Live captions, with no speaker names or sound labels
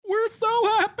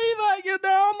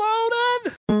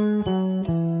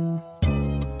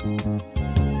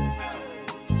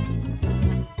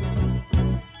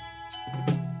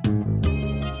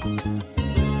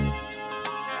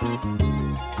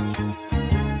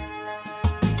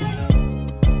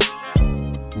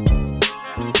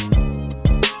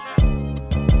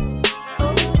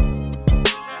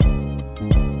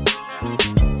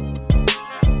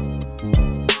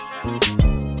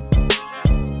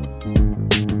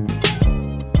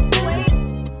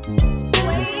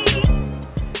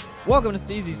Welcome to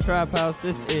Steezy's Trap House.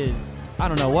 This is, I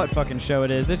don't know what fucking show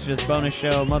it is. It's just bonus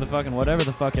show, motherfucking whatever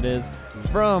the fuck it is.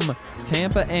 From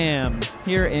Tampa Am,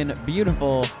 here in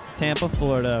beautiful Tampa,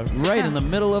 Florida. Right in the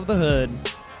middle of the hood.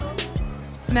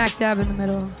 Smack dab in the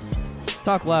middle.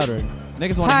 Talk louder.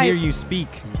 Niggas want to hear you speak.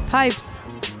 Pipes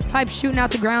shooting out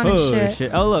the ground and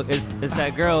shit. Oh, look, it's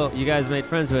that girl you guys made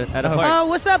friends with at a park. Oh,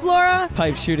 what's up, Laura?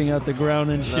 Pipes shooting out the ground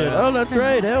and shit. Oh, that's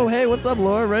right. Oh, hey, what's up,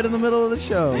 Laura? Right in the middle of the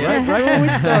show. Right when we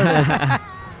started.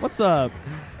 What's up?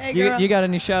 Hey, girl. You got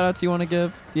any shout-outs you want to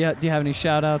give? Do you have any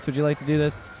shout-outs? Would you like to do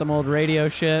this? Some old radio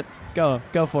shit? Go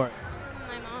for it.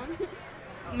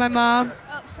 My mom.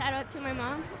 Oh, shout out to my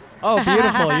mom. Oh,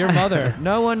 beautiful. Your mother.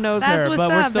 No one knows That's her, what's but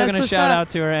we're up. still That's going to what's shout up. out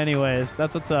to her anyways.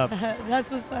 That's what's up. That's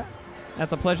what's up.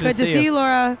 That's a pleasure Good to see you.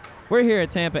 Laura. We're here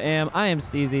at Tampa Am. I am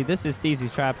Steezy. This is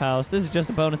Steezy's Trap House. This is just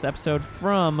a bonus episode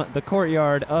from the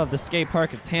courtyard of the skate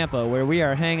park of Tampa, where we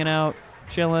are hanging out,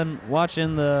 chilling,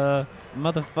 watching the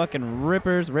motherfucking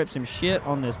rippers rip some shit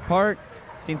on this park.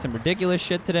 Seen some ridiculous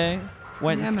shit today.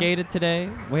 Went and skated today.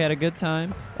 We had a good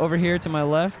time. Over here to my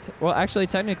left, well, actually,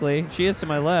 technically, she is to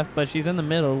my left, but she's in the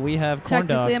middle. We have Corn Dog.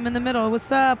 Technically, I'm in the middle.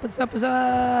 What's up? What's up? What's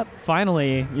up?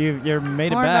 Finally, you're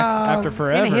made Corn it back Dog. after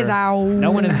forever. In his house.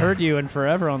 No one has heard you in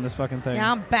forever on this fucking thing.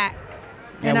 Yeah, I'm back.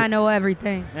 Yeah, And I know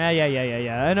everything.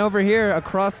 Yeah. And over here,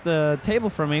 across the table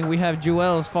from me, we have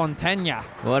Juel's Fontana.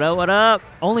 What up?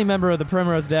 Only member of the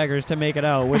Primrose Daggers to make it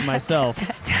out with myself.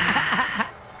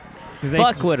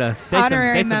 Fuck with us.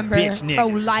 Honorary some member bitch niggas.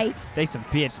 for life. They some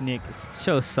bitch niggas.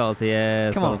 Show salty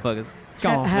ass Come on. motherfuckers.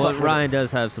 Come on. Well, fuck with Ryan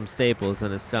does have some staples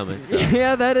in his stomach. So.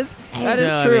 Yeah, that is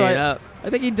So, true. I mean, I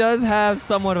think he does have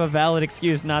somewhat of a valid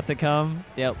excuse not to come.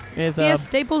 Yep. He has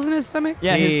staples in his stomach?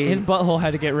 Yeah, his butthole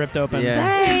had to get ripped open. Yeah.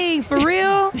 Dang, for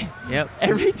real? Yep.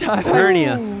 Every time.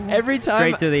 Hernia. Every time.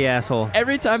 Straight through the asshole.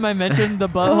 Every time I mentioned the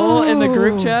butthole in the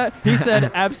group chat, he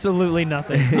said absolutely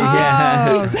nothing.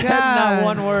 Yeah. He said not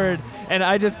one word. And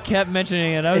I just kept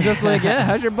mentioning it. I was just like, yeah,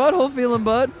 how's your butthole feeling,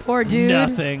 bud? Poor dude.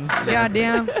 Nothing.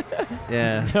 Goddamn.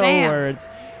 Yeah. No Damn. words.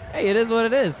 Hey, it is what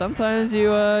it is. Sometimes you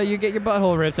get your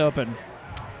butthole ripped open.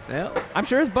 Yep. I'm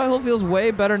sure his butthole feels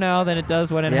way better now than it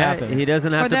does when it happened. He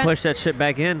doesn't have Or to that- push that shit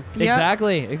back in. Yep.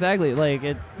 Exactly. Like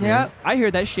it. Yep. I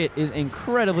hear that shit is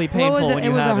incredibly painful What was it? when It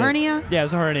you was have a hernia? Yeah, it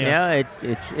was a hernia. Yeah,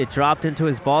 it dropped into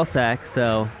his ball sack,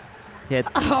 so he had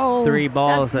Oh, 3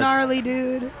 balls. That's gnarly,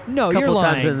 dude. No, Couple you're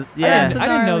lying. times in- I yeah. didn't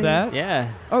know Gnarly. that. Yeah.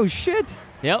 Oh shit.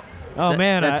 Yep. Oh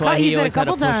man, That's I why He he said a always had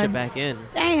to couple push it times. back in.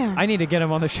 Damn. need to get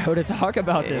him on the show to talk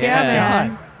about this. Yeah, My man.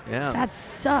 God. Yeah. That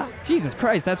sucks. Jesus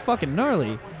Christ, that's fucking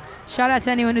gnarly. Shout out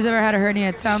to anyone who's ever had a hernia.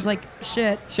 It sounds like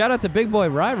shit. Shout out to Big Boy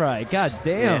Rai Rai. God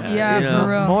damn. Yeah, you for know.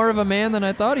 real. More of a man than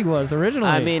I thought he was originally.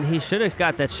 I mean, he should have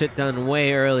got that shit done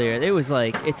way earlier. It was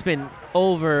like, it's been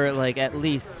over like at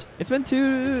least it's been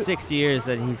 6 years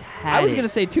that he's had I was it. going to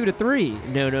say 2 to 3.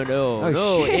 No. Oh,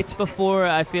 no, shit. it's before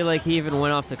I feel like he even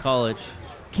went off to college.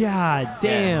 God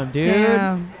damn, dude.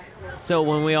 Damn. So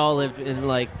when we all lived in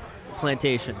like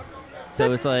plantation. So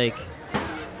it's like,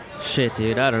 shit,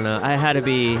 dude, I don't know. It had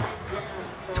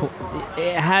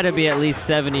to be at least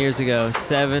 7 years ago,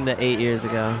 7 to 8 years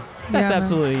ago. That's Yeah, man.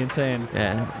 absolutely insane.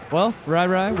 Yeah. Well,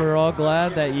 Rai, we're all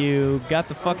glad that you got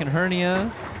the fucking hernia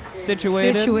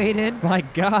situated. My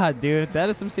God, dude, that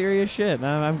is some serious shit.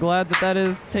 I'm glad that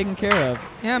is taken care of.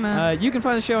 Yeah, man. You can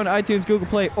find the show on iTunes, Google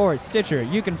Play, or Stitcher.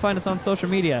 You can find us on social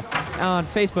media, on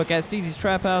Facebook at Steezy's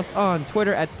Trap House, on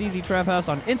Twitter at Steezy Trap House,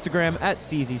 on Instagram at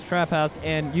Steezy's Trap House,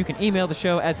 and you can email the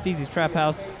show at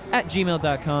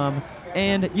steezystraphouse@gmail.com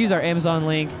and use our Amazon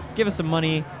link. Give us some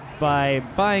money by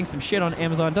buying some shit on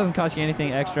Amazon. Doesn't cost you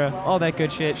anything extra. All that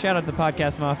good shit. Shout out to the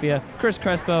Podcast Mafia, Chris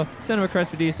Crespo, Cinema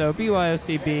Crespediso,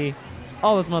 BYOCB,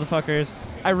 all those motherfuckers.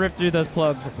 I ripped through those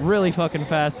plugs really fucking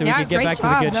fast so we could get great back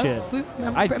job. to the good That shit. was-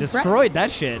 I'm I impressed. destroyed that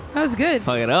shit. That was good.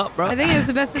 Fuck it up, bro. I think it's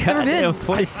the best it's ever been. I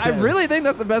really think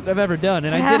that's the best I've ever done,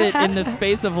 and I did it in the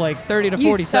space of like 30 to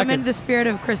 40 You summoned seconds. the spirit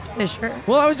of Chris Fisher.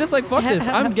 Well, I was just like, fuck this.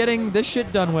 I'm getting this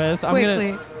shit done with. I'm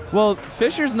Quickly. Well,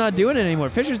 Fisher's not doing it anymore.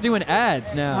 Fisher's doing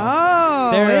ads now.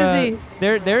 Oh, is he?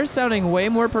 They're sounding way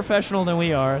more professional than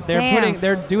we are.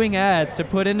 They're doing ads to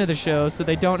put into the show so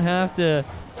they don't have to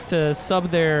sub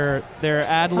their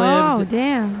ad-libbed Oh,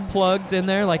 damn. plugs in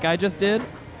there like I just did.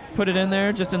 Put it in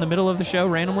there just in the middle of the show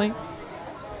randomly.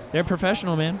 They're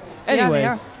professional, man. Yeah, they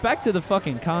Anyways, are. back to the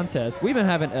fucking contest. We've been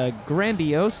having a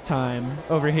grandiose time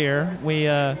over here.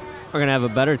 We're going to have a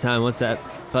better time once that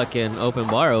fucking open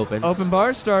bar opens. Open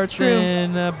bar starts True.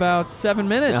 in about 7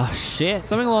 minutes. Oh, shit.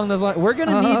 Something along those lines. We're going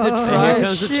to need to Oh, try. Here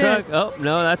comes the shit. truck. Oh,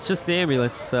 no, that's just the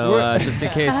ambulance. So just in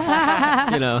case,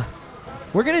 you know.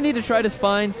 We're gonna need to try to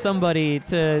find somebody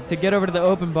to get over to the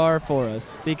open bar for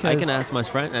us because I can ask my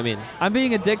friend. I mean, I'm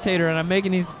being a dictator and I'm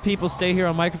making these people stay here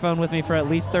on microphone with me for at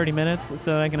least 30 minutes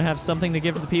so that I can have something to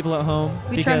give to the people at home.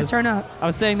 We trying to turn up. I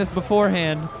was saying this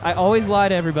beforehand. I always lie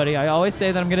to everybody. I always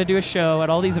say that I'm gonna do a show at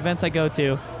all these events I go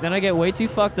to. Then I get way too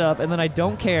fucked up and then I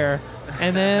don't care.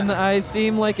 And then I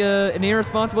seem like an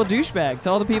irresponsible douchebag to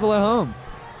all the people at home.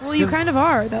 Well, you kind of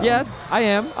are, though. Yeah, I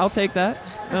am. I'll take that.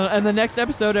 And the next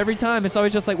episode, every time, it's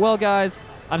always just like, well, guys,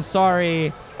 I'm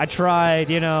sorry. I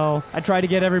tried, I tried to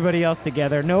get everybody else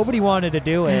together. Nobody wanted to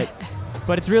do it.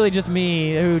 But it's really just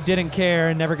me who didn't care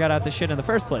and never got out the shit in the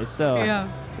first place. So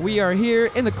we are here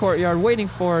in the courtyard waiting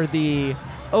for the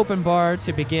open bar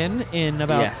to begin in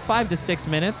about 5 to 6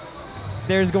 minutes.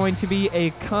 There's going to be a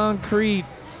concrete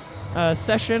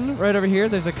session right over here.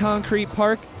 There's a concrete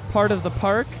part of the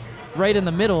park. Right in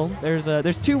the middle,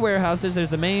 there's 2 warehouses. There's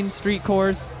the main street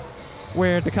course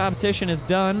where the competition is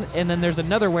done, and then there's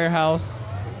another warehouse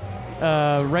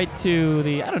right to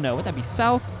the, I don't know, would that be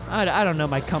south? I don't know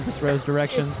my compass rose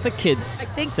directions. It's the kids I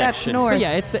think section. that's north. But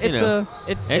yeah,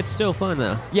 it's still fun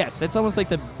though. Yes, it's almost like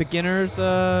the beginner's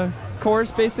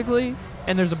course basically,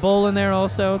 and there's a bowl in there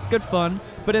also. It's good fun.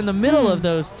 But in the middle of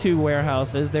those 2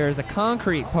 warehouses, there's a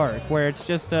concrete park where it's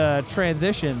just a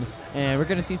transition, and we're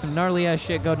gonna see some gnarly ass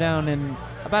shit go down in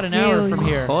about an hour from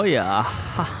here. Oh yeah,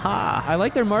 I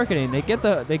like their marketing. They get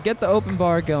the open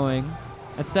bar going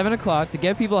at 7 o'clock to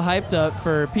get people hyped up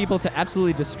for people to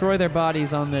absolutely destroy their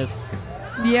bodies on this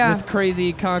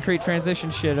crazy concrete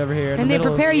transition shit over here. And they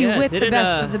prepare you with the didn't,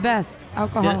 best of the best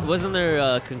alcohol. Wasn't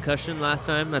there concussion last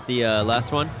time at the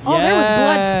last one? Oh, there was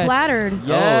blood splattered.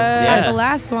 Yes. At the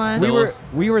last one.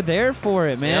 We were there for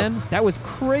it, man. Yep. That was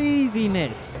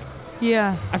craziness.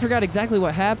 Yeah. I forgot exactly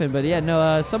what happened, but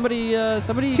somebody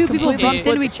 2 people bumped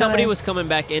into each other. Somebody was coming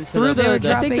back into through the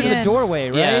I think through the doorway,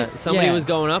 right? Yeah. Somebody was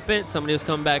going up it. Somebody was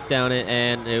coming back down it,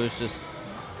 and it was just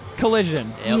collision.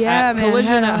 Yeah, man.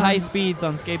 Collision at high speeds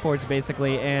on skateboards,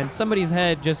 basically, and somebody's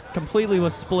head just completely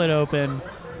was split open,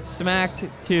 smacked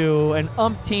to an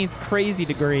umpteenth crazy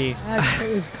degree. That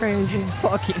shit was crazy.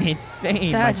 Fucking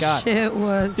insane. That my God. shit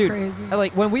was crazy.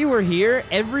 Like when we were here,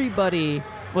 everybody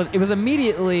thought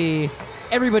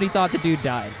the dude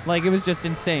died. Like it was just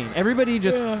insane. Everybody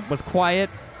just was quiet.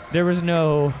 There was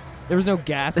no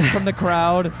gasp from the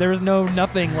crowd. There was no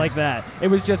nothing like that. It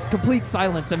was just complete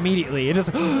silence immediately. It just,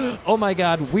 oh my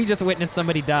God, we just witnessed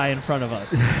somebody die in front of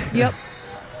us. Yep.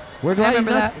 We're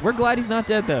glad he's not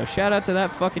dead though. Shout out to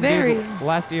that fucking dude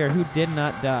last year who did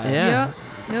not die. Yeah.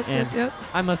 Yep.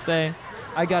 I must say,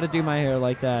 I got to do my hair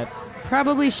like that.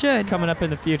 Probably should. Coming up in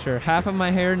the future. Half of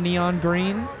my hair neon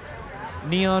green,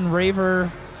 neon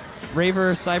raver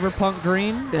cyberpunk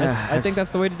green. I think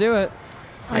that's the way to do it.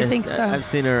 I think so. I've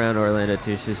seen her around Orlando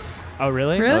too. She's. Oh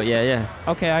really? Oh yeah.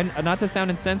 Okay, not to sound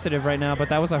insensitive right now, but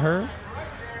that was a her.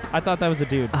 I thought that was a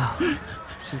dude. Oh,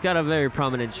 she's got a very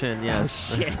prominent chin.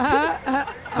 Yes. Oh shit.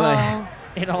 Oh.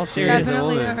 In all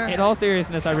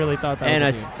seriousness, I really thought that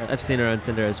was a dude. I've seen her on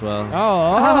Tinder as well.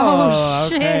 Oh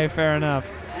shit. Okay, fair enough.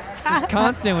 She's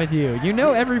constant with you. You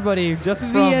know everybody just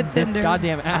from this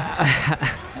goddamn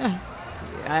app.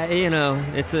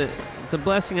 It's a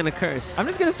blessing and a curse. I'm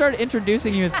just gonna start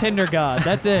introducing you as Tinder God.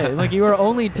 That's it. Like you are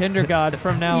only Tinder God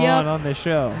from now on this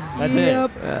show. That's it.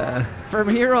 From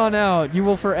here on out, you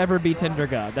will forever be Tinder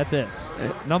God. That's it.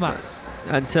 No mas.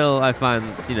 Until I find,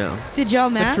 Did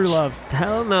y'all match? The true love.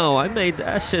 Hell no, I made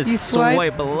that shit You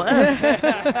swipe left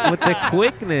with the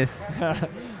quickness.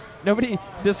 Nobody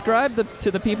describe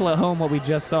to the people at home what we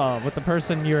just saw with the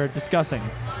person you're discussing.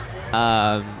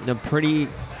 Pretty,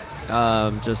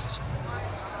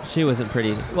 she wasn't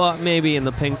pretty. Well, maybe in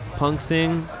the punk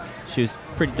scene, she was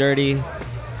pretty dirty.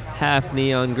 Half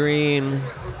neon green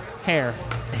hair,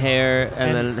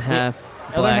 and then half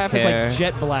black half hair. is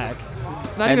like jet black.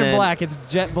 It's not even black; it's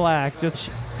jet black, just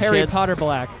Harry Potter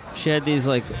black. She had these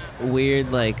like weird,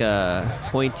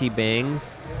 pointy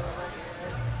bangs.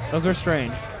 Those are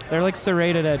strange. They're like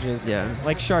serrated edges. Yeah.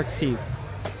 Like shark's teeth.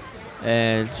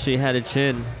 And she had a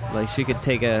chin. Like she could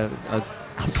take a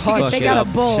She could take out a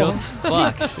bull.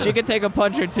 Fuck. She could take a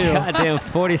punch or two. Goddamn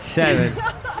 47.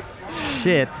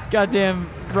 Shit. Goddamn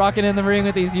rocking in the ring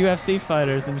with these UFC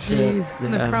fighters and shit. Jeez,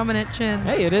 and the prominent chins.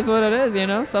 Hey, it is what it is,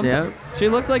 Sometimes she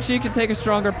looks like she could take a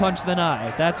stronger punch than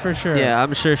I. That's for sure. Yeah,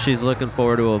 I'm sure she's looking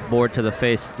forward to a board to the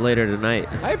face later tonight.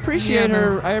 I appreciate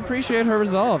her. I appreciate her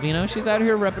resolve. She's out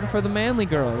here repping for the manly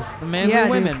girls, the manly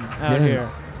women out here.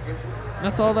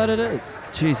 That's all that it is.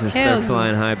 Jesus, they're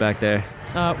flying high back there.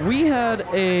 We had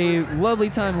a lovely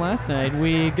time last night.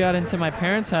 We got into my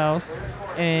parents' house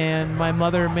and my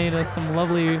mother made us some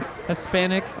lovely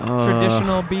Hispanic Oh.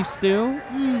 traditional beef stew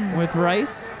with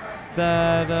rice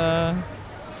that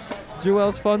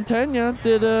Joel's Fontana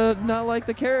did not like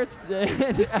the carrots today.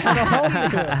 Had a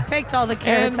halt to it. Picked all the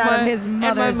carrots And out my- of his and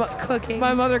mother's my cooking.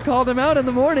 My mother called him out in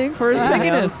the morning for his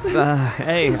pickiness.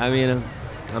 Hey, I mean,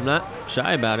 I'm not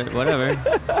shy about it. Whatever.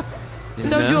 You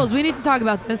So, know? Jules, we need to talk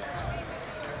about this.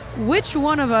 Which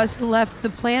one of us left the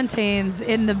plantains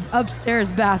in the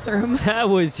upstairs bathroom? That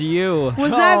was you.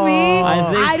 Was that me?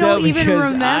 I think I so don't even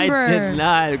because remember. I did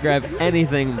not grab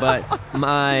anything but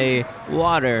my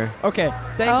water. Okay,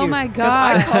 thank Oh you. my 'Cause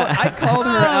God. I called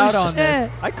her Oh, out on this.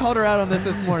 shit. I called her out on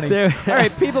this morning. There- All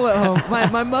right, people at home.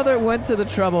 My mother went to the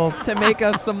trouble to make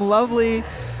us some lovely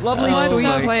Oh sweet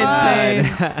my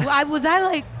plantains. Was I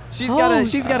like? She's got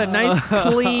a Oh. nice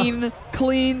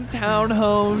clean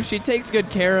townhome. She takes good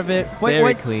care of it.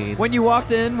 Very clean. When you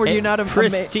walked in, were you not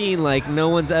pristine, like no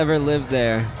one's ever lived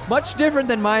there? much different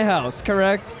than my house,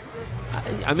 correct?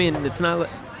 I mean, it's not.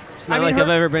 It's not I mean, like her- I've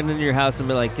ever been in your house and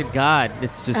be like, "Good God,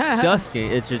 it's just dusky."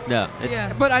 It's just no. It's,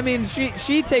 Yeah. But I mean,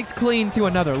 she takes clean to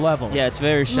another level. yeah, it's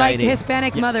very Like shiny.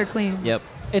 Hispanic Yes. mother clean. Yep.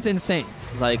 It's insane.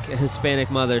 Like a Hispanic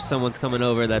mother, someone's coming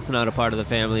over that's not a part of the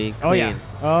family. Oh yeah. clean.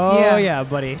 Oh Yeah. yeah,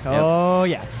 buddy. Oh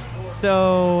yeah.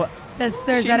 So There's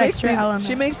she that makes extra these, element.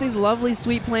 She makes these lovely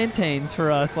sweet plantains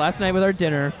for us last night with our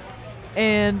dinner.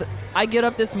 And I get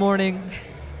up this morning,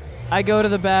 I go to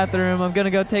the bathroom, I'm gonna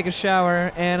go take a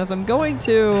shower, and as I'm going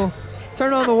to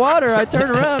turn on the water, I turn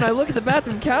around, I look at the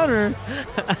bathroom counter,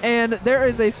 and there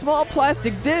is a small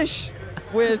plastic dish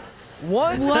with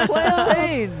one What the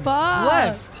plantain fuck?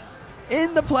 left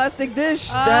in the plastic dish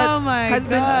Oh that my has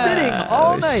been God. sitting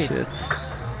all night. Shit.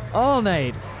 All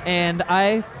night. And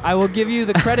I will give you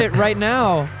the credit right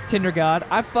now, Tinder God.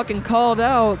 I fucking called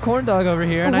out Corn Dog over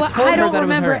here, and I What? told her don't that it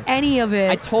was remember her. any of it.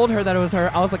 I told her that it was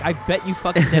her. I was like, I bet you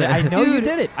fucking did it. I know you Dude.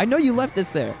 did it. I know you left this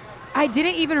there. I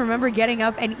didn't even remember getting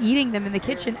up and eating them in the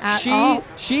kitchen at all.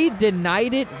 She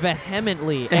denied it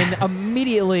vehemently and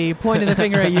immediately pointed the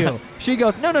finger at you. She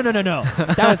goes, no.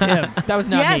 That was him. That was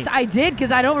not Yes, me. I did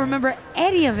because I don't remember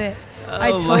any of it.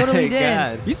 I Oh my totally did.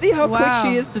 God. You see how quick Wow.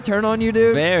 she is to turn on you,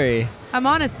 dude? Very. I'm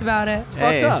honest about it. It's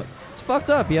Hey. fucked up. It's fucked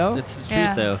up, yo. It's the truth,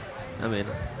 Yeah. though. I mean,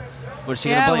 was she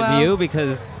Yeah, gonna blame well. you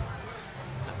because?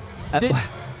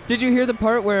 Did you hear the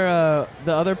part where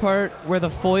the other part where the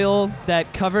foil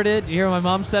that covered it? Did you hear what my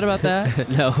mom said about that?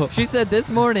 No. She said this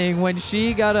morning when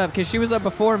she got up, because she was up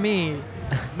before me,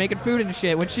 making food and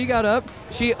shit. When she got up,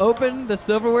 she opened the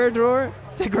silverware drawer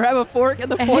to grab a fork,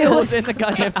 and the And foil it was was- in the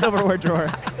goddamn silverware drawer.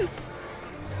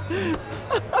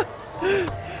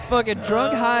 Fucking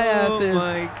drunk high asses. Oh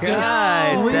my just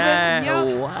God. leaving- That,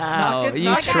 Yo, wow. knocking- You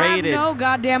Like, I have traded. no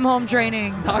goddamn home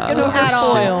training. knocking Oh, over at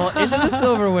all. foil into the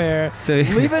silverware, So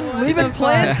leaving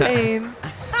plantains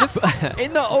just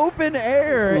in the open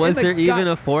air. was in the there even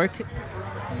a fork?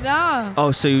 Nah.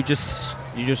 Oh, so you just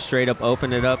straight up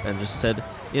opened it up and just said,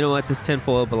 you know what, this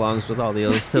tinfoil belongs with all the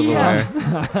other silverware.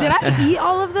 Did I eat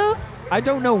all of those? I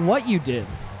don't know what you did.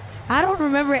 I don't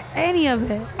remember any of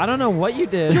it. I don't know what you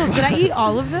did. Jules, did I eat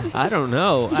all of them? I don't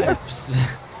know.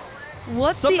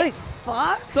 What Something- the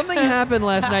fuck? Something happened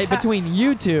last night between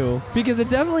you two because it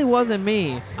definitely wasn't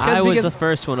me. I was because the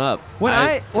first one up. When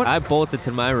I bolted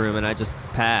to my room and I just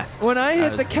passed. when I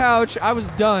hit the was- couch, I was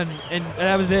done, and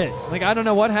that was it. Like, I don't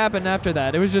know what happened after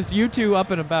that. It was just you two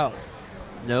up and about.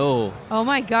 No. Oh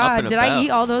my god, and did I about. eat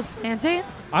all those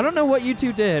plantains? I don't know what you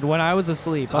two did when I was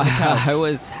asleep on the couch. I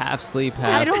was half sleep,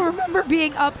 half. I don't remember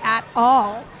being up at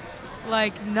all.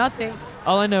 Like nothing.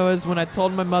 All I know is when I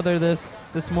told my mother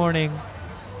this morning,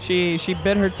 she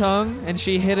bit her tongue and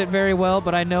she hid it very well,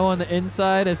 but I know on the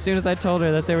inside, as soon as I told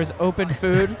her that there was open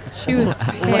food She was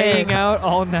laying big. out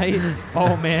all night,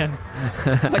 oh man.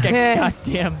 It's like a Pissed.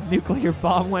 goddamn nuclear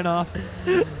bomb went off.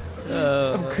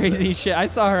 Some crazy shit. I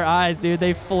saw her eyes, dude.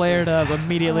 They flared up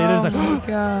immediately. It was Oh like, my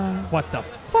god. what the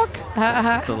fuck?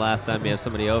 It's the last time you have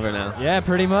somebody over now. Yeah,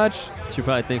 pretty much. She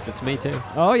probably thinks it's me too.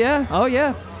 Oh yeah, oh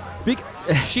yeah.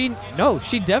 She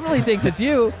definitely thinks it's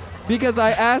you because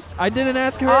I didn't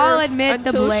ask her I'll admit the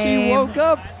until she blame. woke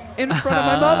up in front of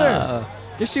my mother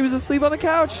because she was asleep on the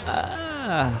couch.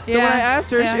 Ah, So when I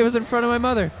asked her, yeah. it was in front of my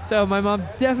mother. So my mom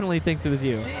definitely thinks it was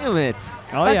you. damn it.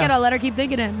 Oh Fuck yeah, it, I'll let her keep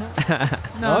thinking it. No,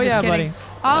 Oh, I'm yeah, just kidding. buddy.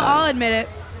 I'll admit it.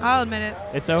 I'll admit it.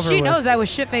 it's over. She with. knows I was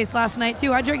shit-faced last night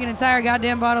too. I drank an entire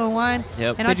goddamn bottle of wine,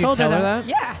 Yep. and Did I you told tell her her that. that?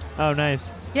 Yeah, Oh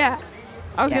nice. yeah.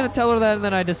 I was Yeah. gonna tell her that, and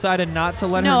then I decided not to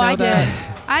let her No, know I did.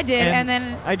 that. I did, And and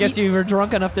then I guess you were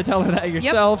drunk enough to tell her that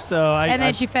yourself. So And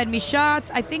then she fed me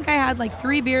shots. I think I had like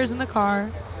 3 beers in the car,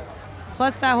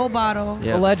 plus that whole bottle.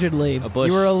 Yeah. Allegedly. A bush.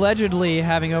 You were allegedly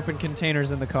having open containers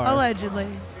in the car. Allegedly.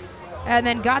 And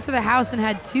then got to the house and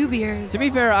had 2 beers. To be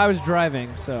fair, I was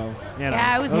driving, so, you know.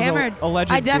 Yeah, I was those hammered.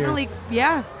 Alleged I definitely, beers.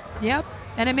 yeah, yep.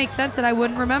 And it makes sense that I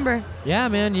wouldn't remember. Yeah,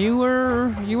 man, you were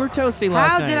toasty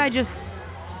last night. How did I just,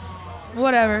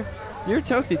 whatever. You're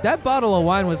toasty. That bottle of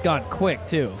wine was gone quick,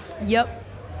 too. Yep.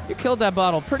 You killed that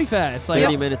bottle pretty fast. Like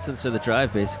 30 minutes into the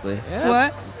drive, basically. Yeah.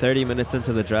 What? 30 minutes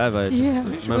into the drive, I just Yeah.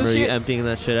 remember Was she- you emptying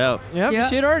that shit out. Yep, Yep.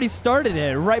 she had already started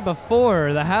it right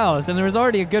before the house, and there was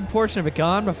already a good portion of it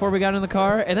gone before we got in the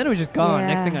car, and then it was just gone. Yeah.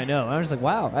 Next thing I know, I was like,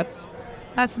 wow, that's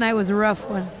Last night was a rough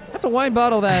one. a wine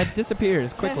bottle that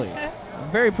disappears quickly.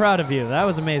 I'm very proud of you. That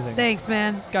was amazing. Thanks,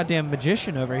 man. Goddamn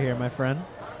magician over here, my friend.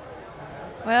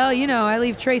 Well, you know, I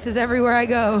leave traces everywhere I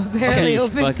go. Barely You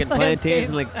open fucking plantains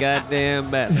in the plantains. goddamn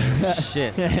bathroom.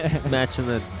 Shit. Matching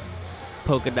the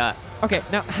polka dot. Okay,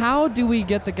 now how do we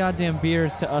get the goddamn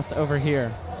beers to us over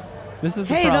here? This is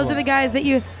the Hey, problem. those are the guys that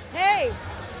you. Hey,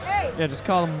 hey, Yeah, just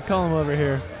call them over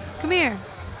here. come here.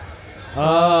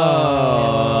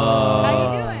 Oh. How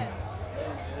you doing?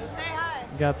 Say hi.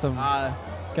 Got some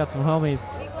homies.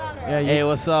 Speak louder. Yeah, Hey,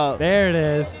 what's up? there it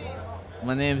is.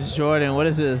 My name's Jordan. What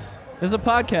is this? This is a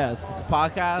podcast. It's a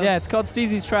podcast? Yeah, it's called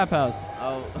Steezy's Trap House.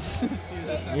 Oh,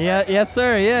 Yeah, yes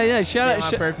sir. Yeah. Shout my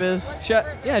out, purpose. shout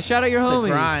out your It's a homies.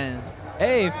 grind.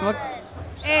 Hey, fuck.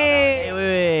 Hey. Hey,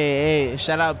 wait.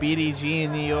 Shout out BDG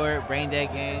in New York, Brain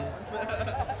Dead Gang.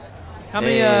 How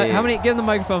many? Hey. How many? Give the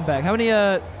microphone back. How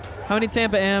many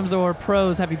Tampa Ams or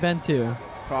pros have you been to?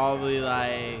 Probably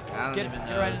like, I don't Get even right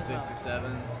know, in 6 or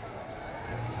 7.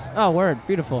 Oh, word,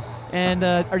 beautiful. And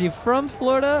are you from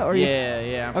Florida or?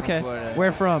 Yeah, I'm from Okay. Florida.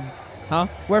 Where from? Huh?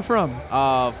 Where from?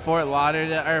 Fort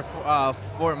Lauderdale, or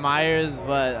Fort Myers,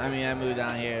 but I mean, I moved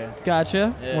down here.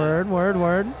 Gotcha. Yeah. Word.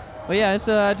 Well, yeah. It's,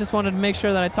 I just wanted to make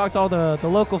sure that I talked to all the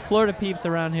local Florida peeps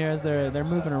around here as they're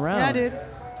moving around. Yeah, dude.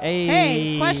 Hey.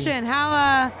 Hey, question.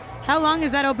 How long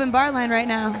is that open bar line right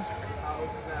now?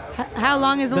 How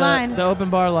long is the line? The open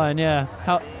bar line. Yeah.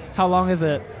 How long is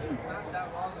it?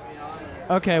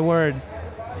 Okay. Word.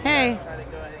 Hey.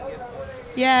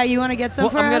 Yeah, you want to get some Well,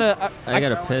 for I'm us? gonna. I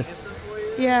gotta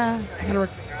piss, Yeah. I gotta.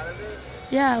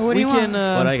 Yeah. What do We you can. want?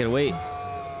 but I gotta wait.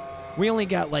 We only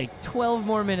got like 12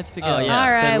 more minutes to go. Oh, yeah. All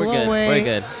right, then we're we'll good. wait. We're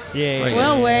good. Yeah. We're good.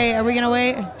 We'll wait. Are we gonna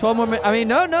wait? 12 more minutes. I mean,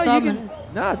 no, 12 you can. minutes.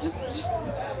 No, just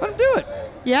let him do it.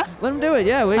 Yeah. Let him do it.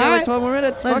 Yeah, we got All like right. 12 more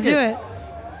minutes. Let's Fuck do it.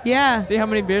 Yeah. See how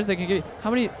many beers they can give you. How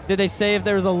many did they say if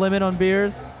there was a limit on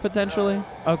beers potentially?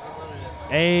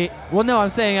 Well, no, I'm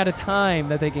saying at a time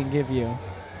that they can give you.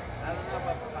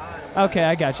 Okay,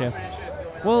 I got you.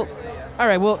 Well, all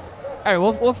right,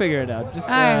 we'll figure it out. Just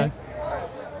All right.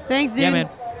 Thanks, dude. yeah, man.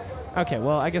 Okay,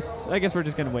 well, I guess we're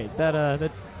just gonna wait.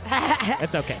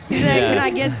 That's okay. He's like, Yeah. can I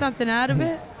get something out of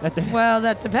it? That did, Well,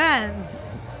 that depends.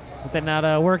 that did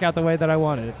not work out the way that I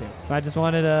wanted it to. I just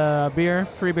wanted a beer,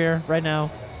 free beer, right now,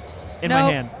 in my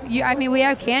hand. I mean, we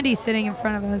have candy sitting in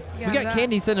front of us. We got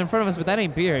candy sitting in front of us, but that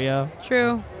ain't beer, yo.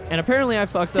 True. And apparently I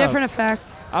fucked Different up. effect.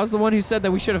 I was the one who said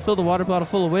that we should have filled a water bottle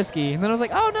full of whiskey, and then I was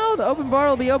like, oh no, the open bar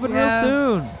will be open real Yeah.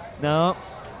 soon. No,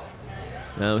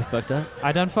 No, we fucked up.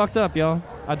 I done fucked up, y'all.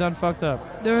 I done fucked up.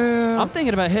 I'm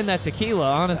thinking about hitting that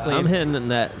tequila, honestly. I'm It's- hitting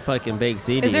that fucking baked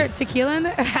CD. Is there tequila in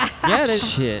there? Yeah, it is.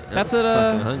 Shit. That's I'm what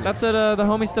fucking hungry. the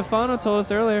homie Stefano told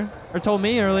us earlier, or told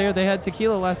me earlier. They had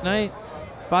tequila last night,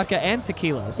 vodka and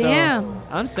tequila. So Damn.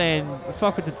 I'm saying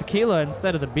fuck with the tequila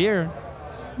instead of the beer.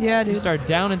 Yeah, You dude. start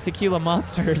downing tequila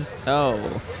monsters. Oh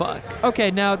fuck.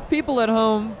 Okay, now people at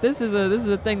home, this is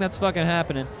a thing that's fucking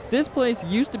happening. This place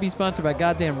used to be sponsored by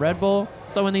goddamn Red Bull,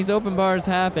 so when these open bars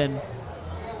happen,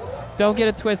 don't get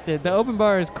it twisted. The open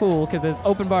bar is cool because the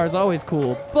open bar is always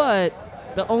cool, but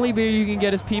the only beer you can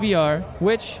get is PBR,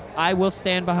 which I will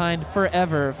stand behind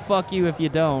forever. Fuck you if you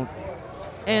don't.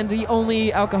 And the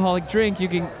only alcoholic drink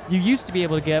you used to be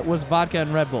able to get was vodka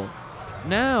and Red Bull.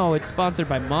 Now it's sponsored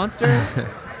by Monster.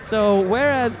 So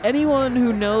whereas anyone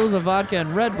who knows a vodka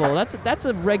and Red Bull, that's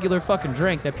a regular fucking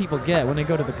drink that people get when they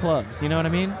go to the clubs. You know what I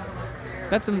mean?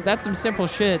 That's some simple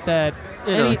shit that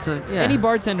You know, it's a- yeah. any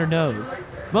bartender knows.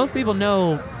 Most people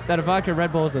know that a vodka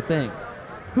Red Bull is a thing.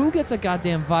 Who gets a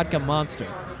goddamn vodka Monster?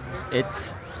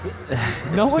 It's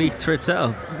No it one- speaks for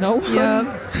itself. No one.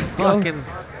 Yup. It's fucking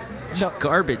No.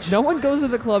 garbage. No one goes to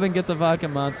the club and gets a vodka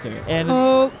Monster. And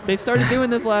Oh, they started doing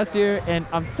this last year, and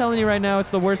I'm telling you right now, it's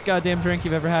the worst goddamn drink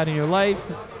you've ever had in your life.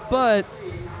 But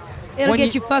it'll When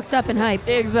get you- you fucked up and hyped.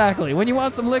 exactly, when you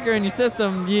want some liquor in your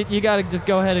system, you gotta just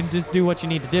go ahead and just do what you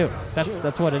need to do.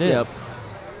 That's what it is. Yep.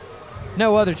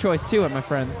 No other choice to it, my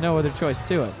friends. No other choice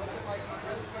to it.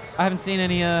 I haven't seen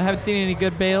any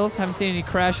good bails. Haven't seen any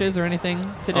crashes or anything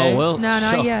today. Oh, well, No,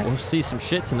 not yet. We'll see some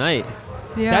shit tonight.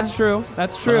 Yeah. That's true.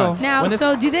 That's true. Now, When this-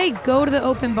 so do they go to the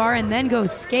open bar and then go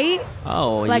skate?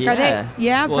 Oh, Like, yeah. are they?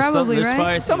 Yeah, well, probably, there's right?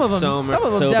 probably some of them, sober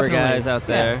definitely. guys out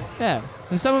there. Yeah.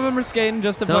 And some of them are skating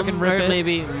just to Some fucking rip are it.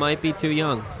 maybe might be too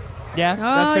young. Yeah, Oh,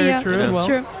 that's very yeah, true that's as well.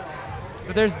 true.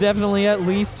 But there's definitely at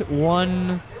least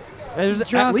one. There's at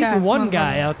Drunk least ass one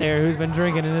guy motherfucker. out there who's been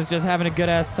drinking and is just having a good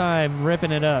ass time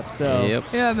ripping it up. So Yep.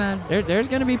 Yeah, man. there's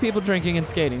gonna be people drinking and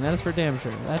skating. That is for damn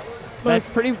sure. But-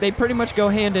 They pretty much go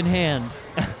hand in hand.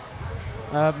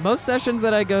 Most sessions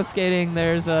that I go skating,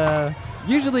 there's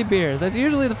usually beers. That's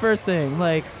usually the first thing.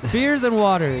 Like beers and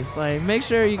waters. Like make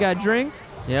sure you got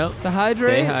drinks Yep. to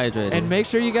hydrate. Stay hydrated. And make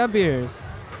sure you got beers.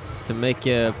 to make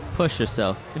you push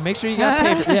yourself. And make sure you got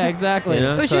paper. Yeah, exactly. You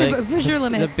know? Push It's your, like, push your the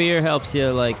limits. beer helps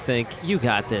you like think you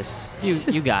got this.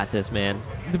 You got this, man.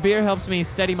 The beer helps me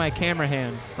steady my camera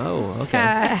hand. Oh,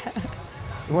 okay.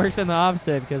 It works in the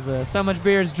opposite because so much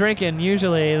beer is drinking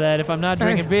usually that if I'm not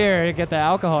Start- drinking beer, I get the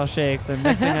alcohol shakes. And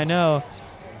next thing I know,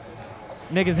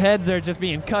 niggas' heads are just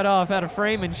being cut off out of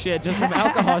frame and shit just from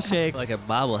alcohol shakes. Like a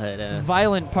bobblehead.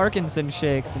 Violent Parkinson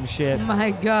shakes and shit.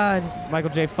 My God. Michael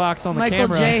J. Fox on the Michael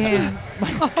camera. J.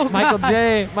 hands. Michael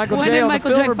J. Michael When J. did on Michael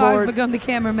the J. filmer Fox board. become the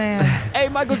cameraman? Hey,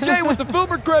 Michael J. with the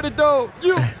filmer credit though.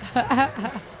 You.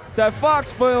 That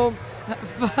Fox Films.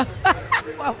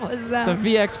 What was The that?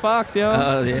 VX Fox, yo.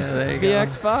 Oh, yeah, there you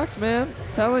VX Fox, man.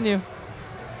 Telling you.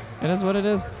 It is what it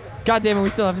is. God damn it, we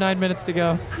still have 9 minutes to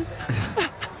go.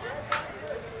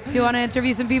 You want to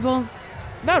interview some people? All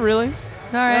Not really.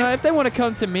 right. If they want to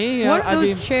come to me, What are I'd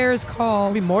those be, chairs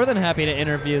called? I'd be more than happy to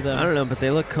interview go. I them. don't know, but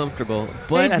they look comfortable.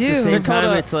 But They at do. the They're same called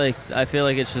time, a- it's like, I feel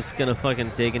like it's just going to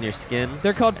fucking dig in your skin.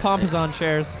 They're called Pompazon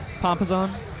chairs. Pompazon?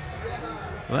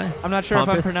 What? I'm not sure if I'm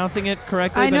Pompous? pronouncing it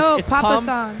correctly. I but know, it's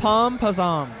Papazon.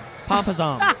 Pompazon.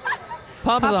 Pompazon. Pompazon.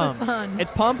 Papazon.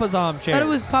 It's Pompazon I chairs. thought it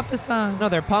was Papasan. No,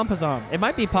 they're Pompazon. It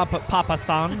might be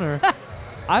Papasan or...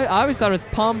 I always thought it was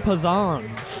Pompazon.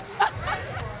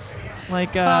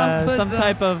 Like some Pompazon.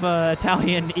 type of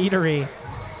Italian eatery.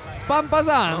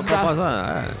 Pompazon.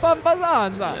 Parmesan.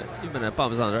 Pompazon. You've been at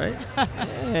Parmesan, right?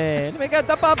 Hey, let me get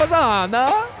the Pompazon.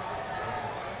 Huh?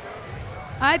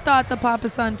 I thought the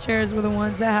Papasan chairs were the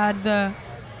ones that had the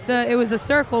it was a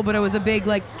circle, but it was a big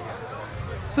like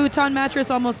futon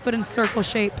mattress almost, but in circle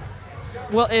shape.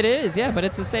 Well, it is, yeah, but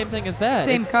it's the same thing as that.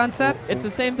 Same It's- concept. It's the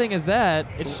same thing as that.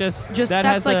 It's just that That's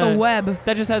has like a web.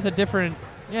 That just has a different,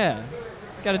 yeah.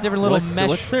 It's got a different little mesh.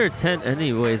 What's their tent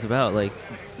anyways about? Like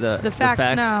the facts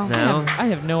now. I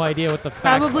have no idea what the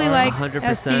facts Probably are. like 100%.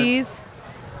 STDs.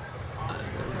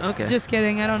 Okay. Just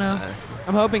kidding. I don't know.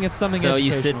 I'm hoping it's something So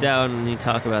you sit educational. down and you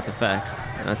talk about the facts.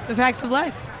 That's The facts of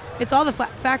life. It's all the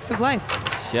facts of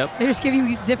life. yep. They just give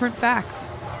you different facts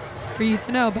for you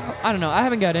to know about. I don't know. I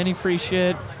haven't got any free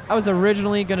shit. I was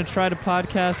originally going to try to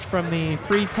podcast from the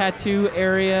free tattoo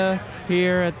area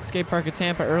here at the skate park of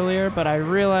Tampa earlier, but I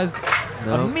realized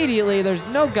No. immediately there's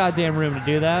no goddamn room to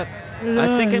do that.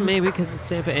 I think it maybe because it's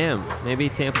Tampa Am. Maybe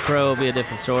Tampa Pro will be a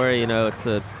different story. You know, it's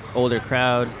a older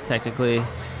crowd technically.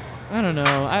 I don't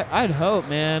know. I'd hope,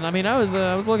 man. I mean, I was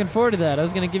looking forward to that. I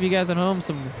was gonna give you guys at home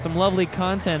some lovely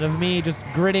content of me just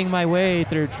gritting my way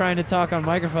through trying to talk on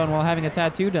microphone while having a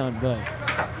tattoo done. But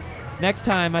next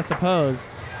time, I suppose.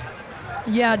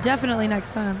 Yeah, definitely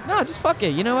next time. No, just fuck it.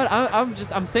 You know what?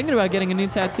 I'm thinking about getting a new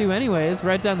tattoo anyways,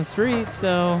 right down the street.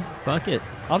 So Fuck it.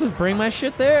 I'll just bring my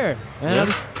shit there and Yeah. I'll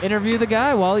just interview the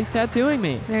guy while he's tattooing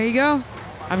me. There you go.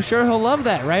 I'm sure he'll love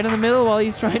that right in the middle while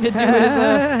he's trying to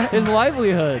do his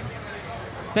livelihood.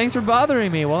 Thanks for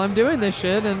bothering me while I'm doing this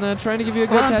shit and trying to give you a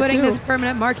good Well, I'm tattoo. putting this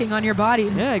permanent marking on your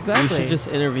body. Yeah, exactly. You should just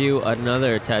interview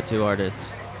another tattoo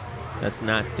artist that's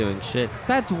not doing shit.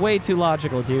 That's way too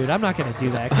logical, dude. I'm not gonna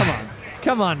do that. Come on.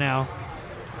 Come on now.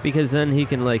 Because then he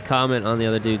can like comment on the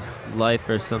other dude's life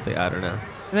or something. I don't know.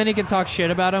 And then he can talk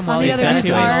shit about him while the he's other dude's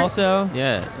tattooing art. also.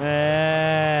 Yeah.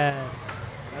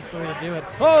 Yes. That's the way to do it.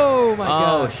 Oh my Oh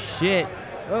god. shit.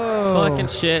 Oh. Fucking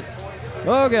shit.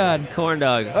 Oh god. Corn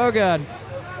dog. Oh god.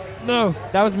 No,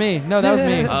 that was me. No, that was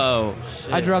me. Oh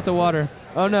shit. I dropped the water.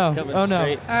 Oh no. Coming Oh no.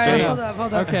 straight- All right, straight- hold up,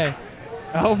 hold up. Okay.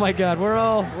 Oh my god, we're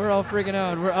all freaking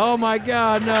out. Oh my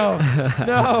god, no.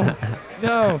 No.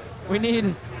 No. We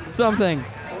need something.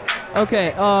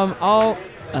 Okay, Oh.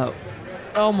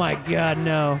 oh my god,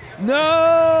 no.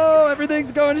 No!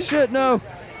 Everything's going to shit, no.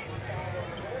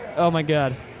 Oh my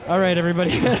god. All right,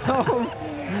 everybody at home.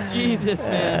 Jesus,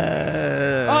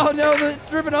 man. Oh no, it's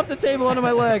dripping off the table onto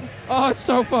my leg. Oh, it's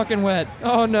so fucking wet.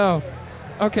 Oh no.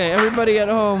 Okay, everybody at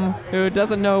home who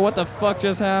doesn't know what the fuck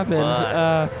just happened,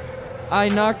 What? I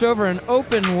knocked over an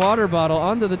open water bottle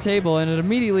onto the table, and it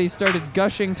immediately started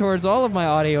gushing towards all of my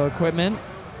audio equipment,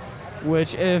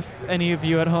 which, if any of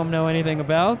you at home know anything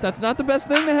about, that's not the best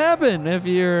thing to happen if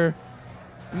you're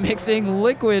mixing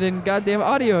liquid and goddamn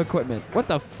audio equipment. What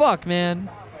the fuck, man?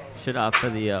 Should opt for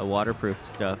the waterproof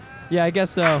stuff. Yeah, I guess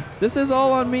so. This is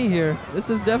all on me here. This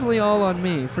is definitely all on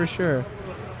me, for sure.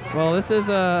 Well, this is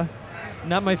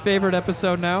not my favorite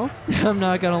episode now. I'm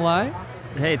not going to lie.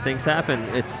 Hey, things happen.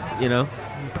 It's,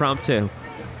 impromptu.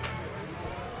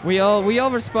 We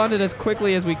all responded as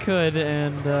quickly as we could,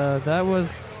 and that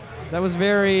was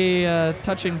very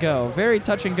touch and go. Very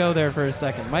touch and go there for a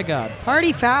second. My God.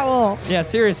 Party foul. Yeah,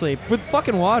 seriously. With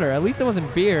fucking water. At least it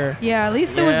wasn't beer. Yeah, at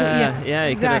least it was. Yeah, Yeah,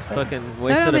 you exactly. could have fucking That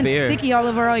would have wasted a been beer. sticky all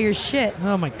over all your shit.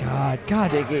 Oh my God. God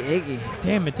Sticky icky.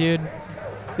 damn it, dude.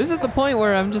 This is the point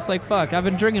where I'm just like, fuck. I've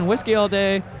been drinking whiskey all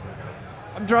day.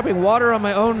 I'm dropping water on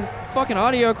my own fucking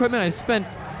audio equipment I spent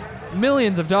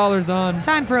millions of dollars on.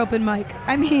 Time for open mic.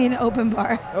 Open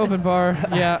bar. Open bar.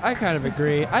 Yeah, I kind of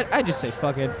agree. I just say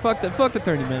fuck it. Fuck the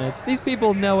 30 minutes. These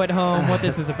people know at home what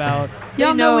this is about.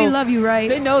 Y'all They know we love you, right?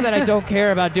 They know that I don't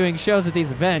care about doing shows at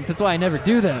these events. That's why I never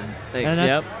do them. And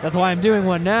that's why I'm doing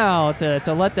one now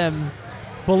to let them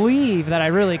believe that I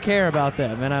really care about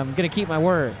them, and I'm gonna keep my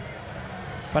word.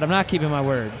 But I'm not keeping my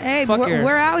word. Hey, Fuck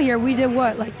we're out here. We did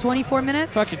what, like 24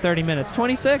 minutes? Fuck your 30 minutes.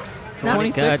 26. No.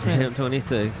 26 Goddamn, minutes.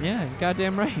 26. Yeah,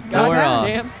 goddamn right. No, we're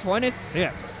Goddamn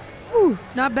 26. Whew,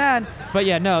 not bad. But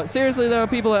yeah, no, seriously though,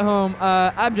 people at home,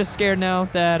 I'm just scared now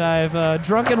that I've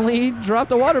drunkenly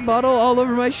dropped a water bottle all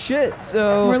over my shit.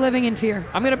 So We're living in fear.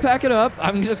 I'm gonna pack it up.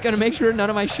 I'm just gonna make sure none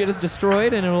of my shit is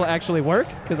destroyed and it will actually work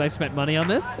because I spent money on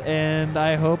this, and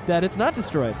I hope that it's not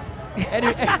destroyed.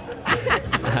 Anyway,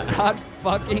 God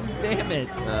fucking damn it.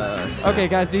 Okay,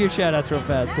 guys, do your shout outs real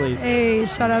fast, please. Hey,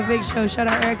 shout out Big Show. Shout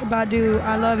out Erica Badu.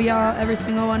 I love y'all, every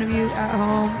single one of you at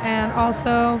home. And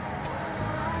also,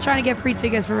 trying to get free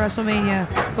tickets for WrestleMania.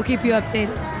 We'll keep you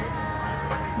updated.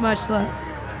 Much love.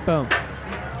 Boom.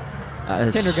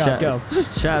 Tinder God, go.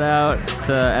 Shout out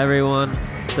to everyone.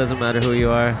 Doesn't matter who you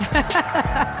are.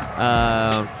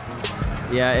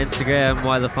 Yeah, Instagram,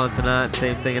 Why the Fontanat.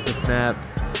 Same thing at the Snap.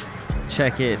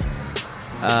 Check it.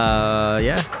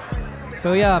 Yeah.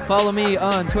 But yeah, follow me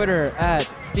on Twitter at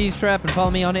Steez Trap and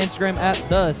follow me on Instagram at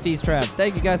the Steez Trap.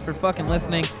 Thank you guys for fucking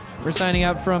listening. We're signing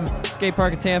out from Skate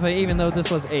Park of Tampa, even though this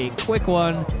was a quick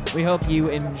one. We hope you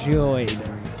enjoyed.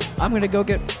 I'm gonna go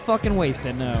get fucking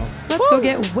wasted now. Let's go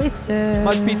get wasted.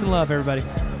 Much peace and love, everybody.